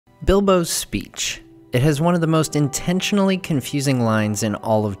Bilbo's speech. It has one of the most intentionally confusing lines in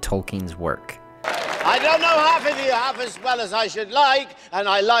all of Tolkien's work. I don't know half of you half as well as I should like, and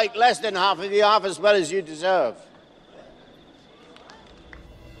I like less than half of you half as well as you deserve.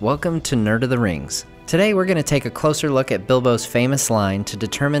 Welcome to Nerd of the Rings. Today we're going to take a closer look at Bilbo's famous line to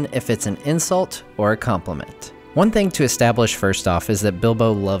determine if it's an insult or a compliment. One thing to establish first off is that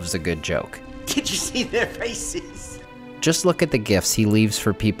Bilbo loves a good joke. Did you see their faces? Just look at the gifts he leaves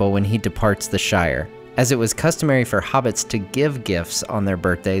for people when he departs the Shire, as it was customary for hobbits to give gifts on their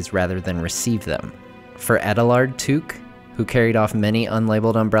birthdays rather than receive them. For Adelard Took, who carried off many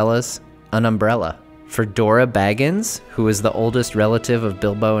unlabeled umbrellas, an umbrella. For Dora Baggins, who was the oldest relative of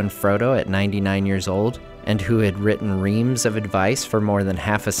Bilbo and Frodo at 99 years old, and who had written reams of advice for more than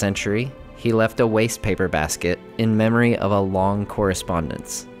half a century, he left a wastepaper basket in memory of a long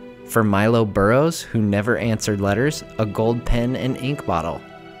correspondence. For Milo Burrows, who never answered letters, a gold pen and ink bottle.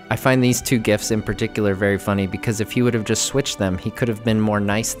 I find these two gifts in particular very funny because if he would have just switched them, he could have been more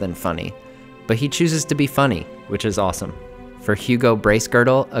nice than funny. But he chooses to be funny, which is awesome. For Hugo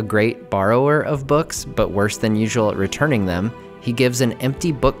Bracegirdle, a great borrower of books, but worse than usual at returning them, he gives an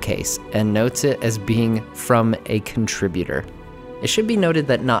empty bookcase and notes it as being from a contributor. It should be noted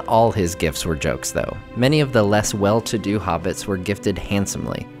that not all his gifts were jokes, though. Many of the less well-to-do hobbits were gifted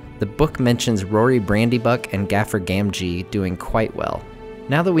handsomely. The book mentions Rory Brandybuck and Gaffer Gamgee doing quite well.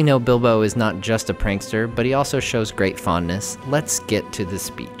 Now that we know Bilbo is not just a prankster, but he also shows great fondness, let's get to the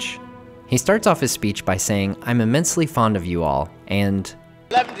speech. He starts off his speech by saying, "I'm immensely fond of you all, and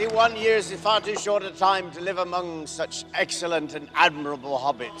 71 years is far too short a time to live among such excellent and admirable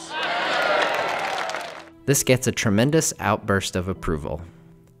hobbits." This gets a tremendous outburst of approval.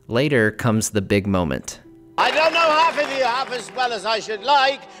 Later comes the big moment. I don't know half of you half as well as I should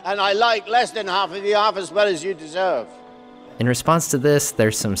like, and I like less than half of you half as well as you deserve. In response to this,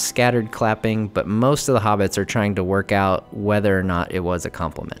 there's some scattered clapping, but most of the hobbits are trying to work out whether or not it was a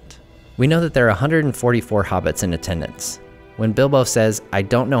compliment. We know that there are 144 hobbits in attendance. When Bilbo says, "I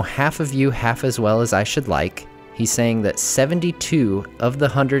don't know half of you half as well as I should like," he's saying that 72 of the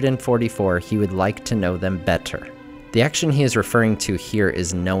 144 he would like to know them better. The action he is referring to here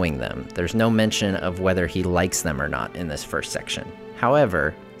is knowing them. There's no mention of whether he likes them or not in this first section.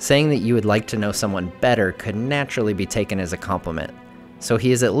 However, saying that you would like to know someone better could naturally be taken as a compliment, so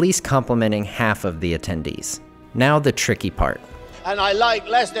he is at least complimenting half of the attendees. Now the tricky part. And I like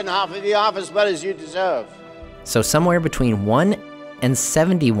less than half of you half as well as you deserve. So somewhere between 1 and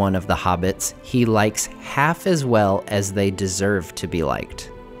 71 of the hobbits, he likes half as well as they deserve to be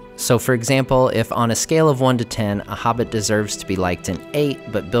liked. So for example, if on a scale of 1 to 10, a hobbit deserves to be liked an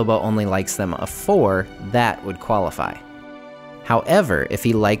 8, but Bilbo only likes them a 4, that would qualify. However, if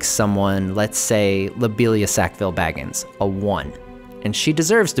he likes someone, let's say Lobelia Sackville Baggins, a 1, and she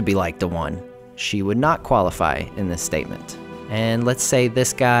deserves to be liked a 1, she would not qualify in this statement. And let's say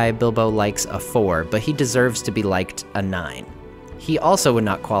this guy, Bilbo, likes a 4, but he deserves to be liked a 9. He also would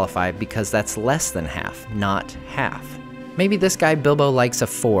not qualify because that's less than half, not half. Maybe this guy, Bilbo, likes a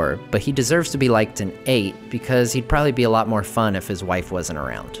 4, but he deserves to be liked an 8 because he'd probably be a lot more fun if his wife wasn't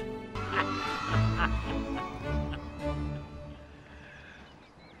around.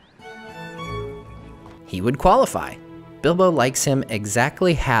 He would qualify. Bilbo likes him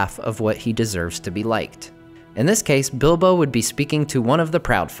exactly half of what he deserves to be liked. In this case, Bilbo would be speaking to one of the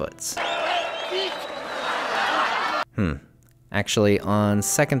Proudfoots. Actually, on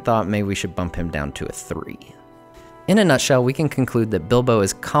second thought, maybe we should bump him down to a 3. In a nutshell, we can conclude that Bilbo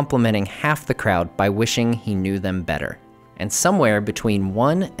is complimenting half the crowd by wishing he knew them better. And somewhere between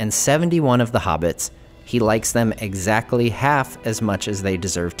 1 and 71 of the hobbits, he likes them exactly half as much as they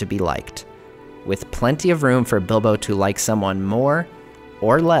deserve to be liked, with plenty of room for Bilbo to like someone more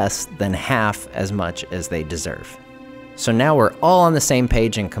or less than half as much as they deserve. So now we're all on the same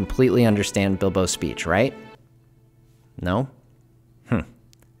page and completely understand Bilbo's speech, right? No?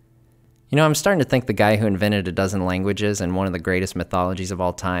 You know, I'm starting to think the guy who invented a dozen languages and one of the greatest mythologies of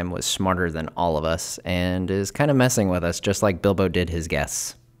all time was smarter than all of us and is kind of messing with us just like Bilbo did his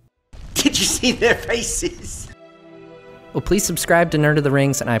guests. Did you see their faces? Well, please subscribe to Nerd of the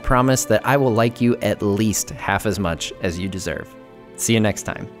Rings, and I promise that I will like you at least half as much as you deserve. See you next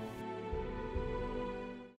time.